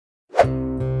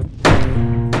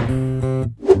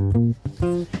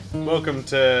Welcome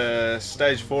to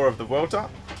stage 4 of the Vuelta.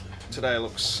 Today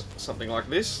looks something like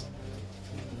this.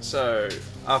 So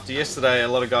after yesterday, a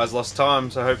lot of guys lost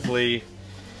time, so hopefully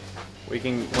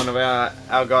one of our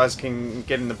guys can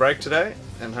get in the break today,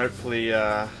 and hopefully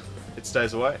it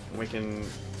stays away and we can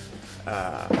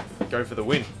go for the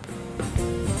win.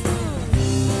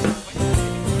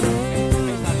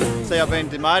 See, I've been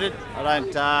demoted. I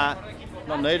don't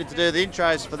not needed to do the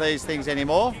intros for these things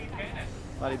anymore.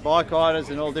 Bloody bike riders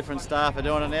and all different staff are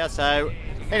doing it now. So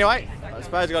anyway, I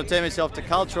suppose I've got to turn myself to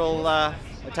cultural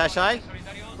attaché.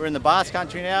 We're in the Basque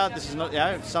country now. This is not,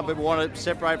 some people want to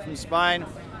separate from Spain.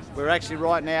 We're actually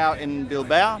right now in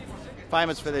Bilbao,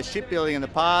 famous for their shipbuilding in the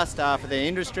past, for their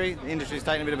industry. The industry's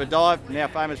taken a bit of a dive. Now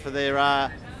famous for their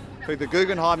for the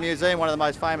Guggenheim Museum, one of the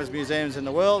most famous museums in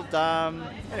the world.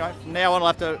 Anyway, from now on I'll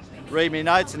have to read my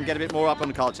notes and get a bit more up on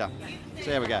the culture. So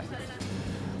there we go.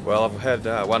 Well, I've had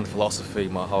one philosophy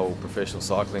my whole professional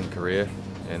cycling career,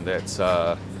 and that's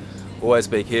always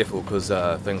be careful, because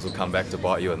things will come back to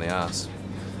bite you in the arse.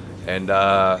 And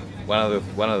one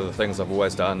of the things I've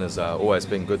always done is always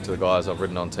been good to the guys I've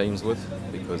ridden on teams with,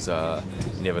 because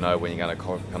you never know when you're going to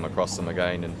come across them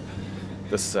again. And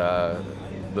this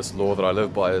law that I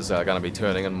live by is going to be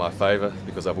turning in my favour,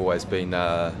 because I've always been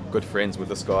good friends with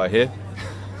this guy here.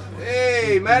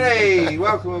 Hey, Matty!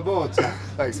 Welcome aboard.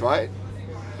 Thanks, mate.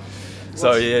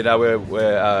 So yeah, no,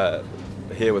 we're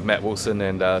here with Matt Wilson,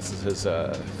 and this is his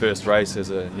first race as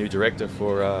a new director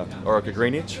for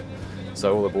ORICA-GreenEDGE.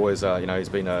 So all the boys, he's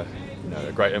been a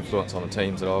great influence on the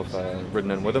teams that I've ridden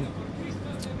in with him,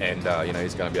 and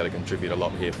he's going to be able to contribute a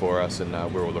lot here for us, and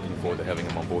we're all looking forward to having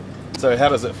him on board. So how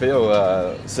does it feel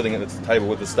sitting at the table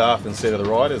with the staff instead of the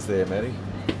riders there, Matty?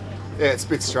 Yeah, it's a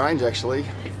bit strange actually,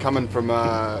 coming from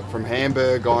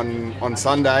Hamburg on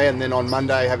Sunday, and then on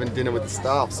Monday having dinner with the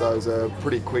staff, so it was a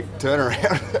pretty quick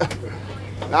turnaround.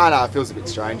 No, it feels a bit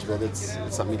strange, but it's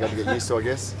something you got to get used to, I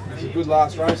guess. Was it a good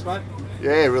last race, mate?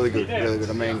 Yeah, really good, really good.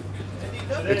 I mean,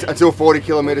 until 40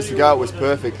 kilometres to go, it was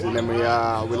perfect, and then we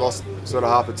lost sort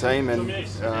of half a team, and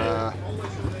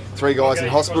 3 guys in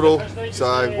hospital,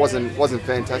 so it wasn't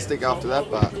fantastic after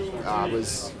that, but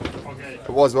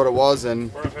it was what it was, and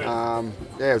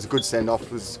yeah, it was a good send-off.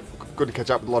 It was good to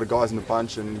catch up with a lot of guys in the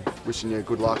bunch, and wishing you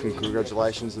good luck and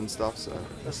congratulations and stuff. So,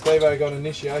 has Steve-O got an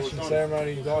initiation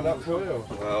ceremony lined up for you?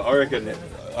 Well, I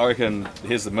reckon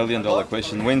here's the $1 million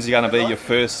question. When's going to be your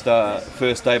first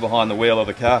day behind the wheel of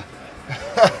the car?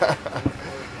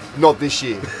 Not this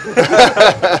year.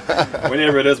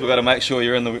 Whenever it is, we've got to make sure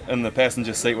you're in the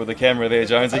passenger seat with the camera there,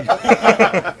 Jonesy.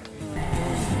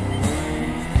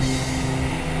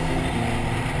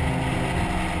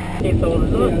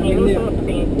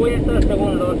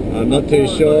 I'm not too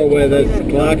sure whether it's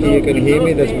Clarke, you can hear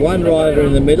me. There's one rider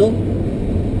in the middle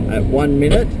at 1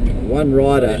 minute, one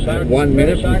rider at 1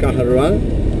 minute from Cajarual,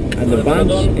 and the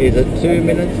bunch is at 2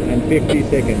 minutes and 50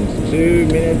 seconds. 2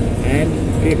 minutes and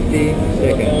 50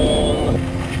 seconds.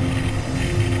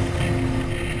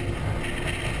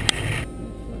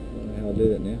 I'll do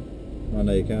that now. Oh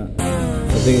no, you can't. I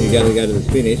think you're going to go to the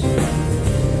finish,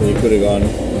 so you could have gone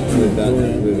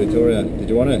with Victoria. Did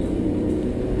you want to?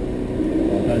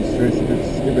 Oh, don't stress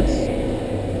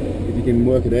if you can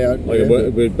work it out.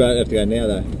 We both have to go now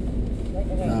though.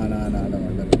 No, don't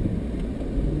worry about it.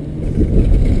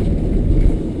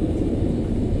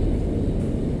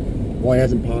 Well, he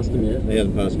hasn't passed him yet. He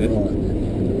hasn't passed yet.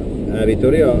 Oh,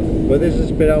 Victoria, ¿puedes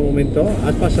esperar un momento?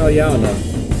 ¿Has pasado ya o no?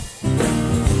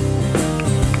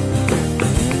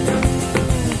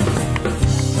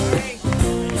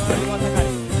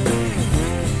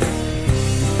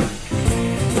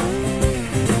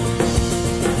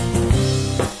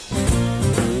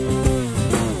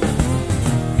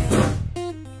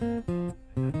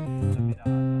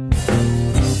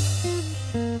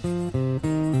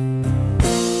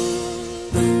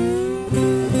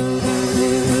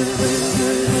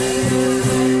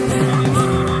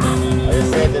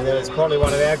 Probably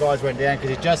one of our guys went down because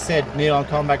he just said, Neil, I'm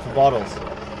coming back for bottles,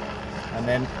 and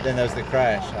then there was the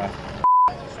crash.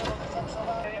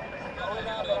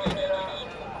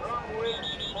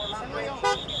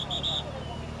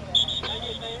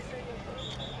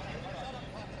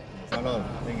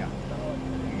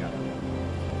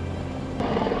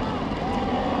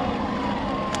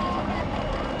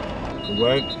 Good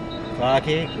work,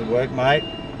 Clarke, good work, mate.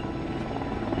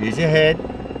 Use your head.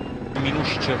 Minus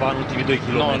și ceva în ultimii 2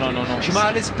 km. Nu. Și mai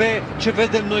ales pe ce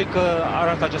vedem noi că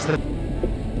arată această...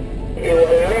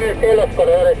 Los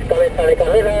corredores cabeza de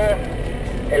carrera,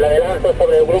 el adelanto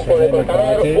sobre el grupo de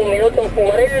contador, 1 minuto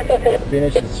 40 segundos.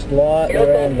 Finish slightly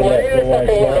around the left, always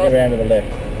slightly around to the left.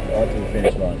 right to the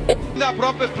finish line. De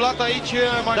aproape plat aici,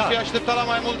 m-aș fi așteptat la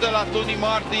mai mult de la Tony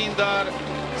Martin, dar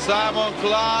Simon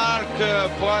Clarke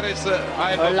pare să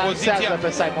aibă poziția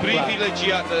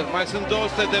privilegiată. Mai sunt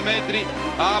 200 de metri,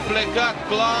 a plecat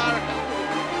Clarke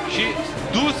și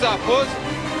dus a fost,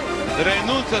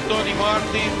 renunță Tony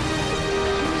Martin.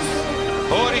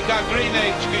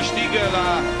 ORICA-GreenEDGE câștigă la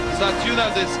stațiunea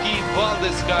de schi Val de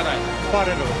Scarai.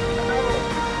 Pare rău.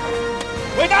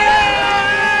 We got it!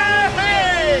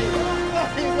 Hey!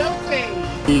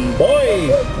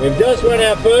 Boys, we've just won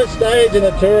our first stage in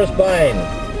the tourist bane.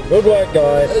 Good work,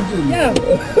 guys. Yeah.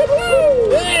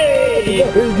 Hey!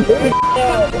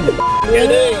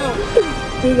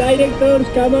 Sus directors,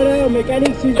 camera,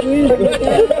 mechanics is win.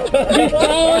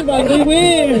 We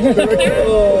win.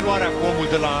 Luarea cu omul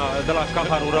de la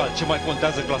Caja Rural, ce mai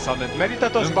contează clasament? Merită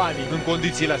toți banii în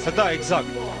condițiile astea, da, exact.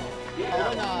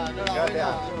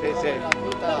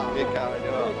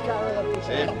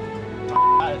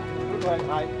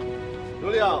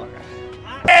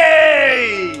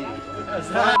 Hey!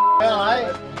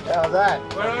 How's that?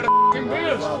 Where are the f***ing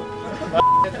beers?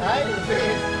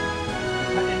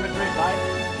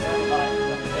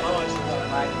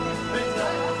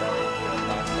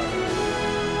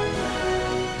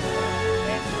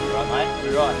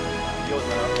 We're right. Yours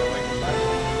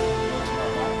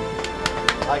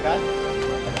okay?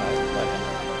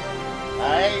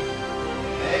 Hey.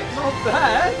 Not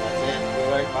bad. That's it. Good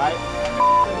work, mate.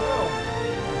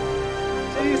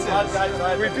 Jesus.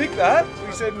 We picked that.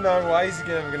 We said no way he's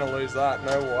ever going to lose that.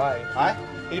 No way. Hey?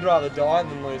 He'd rather die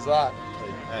than lose that.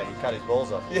 Yeah, he cut his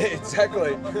balls off. Yeah,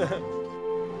 exactly.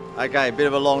 Okay, a bit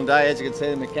of a long day. As you can see,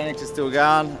 the mechanics are still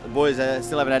going. The boys are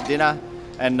still having had dinner.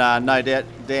 And no doubt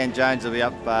Dan Jones will be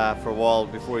up for a while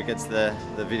before he gets the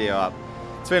video up.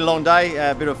 It's been a long day.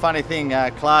 A bit of a funny thing,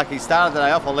 Clarke, he started the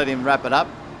day off. I'll let him wrap it up.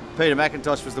 Peter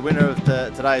McIntosh was the winner of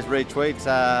today's retweet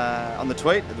on the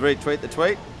tweet, retweet the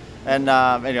tweet. And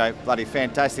anyway, bloody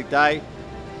fantastic day.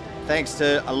 Thanks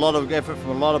to a lot of effort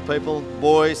from a lot of people,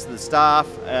 boys, the staff,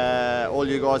 all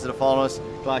you guys that are following us.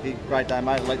 Clarke, great day,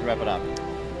 mate. I'll let you wrap it up.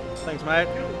 Thanks, mate.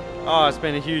 Oh, it's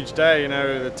been a huge day. You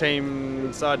know, the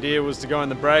team's idea was to go in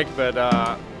the break, but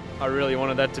I really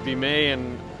wanted that to be me,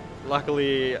 and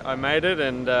luckily I made it.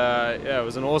 And yeah, it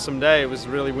was an awesome day. It was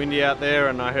really windy out there,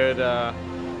 and I heard a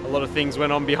lot of things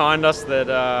went on behind us that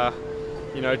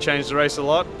you know, changed the race a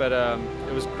lot. But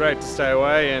it was great to stay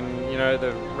away, and you know,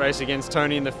 the race against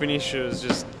Tony in the finish was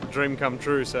just a dream come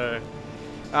true. So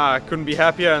I couldn't be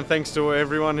happier, and thanks to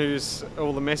everyone who's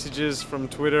all the messages from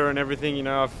Twitter and everything. You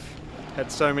know, I've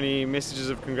had so many messages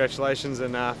of congratulations,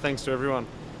 and thanks to everyone.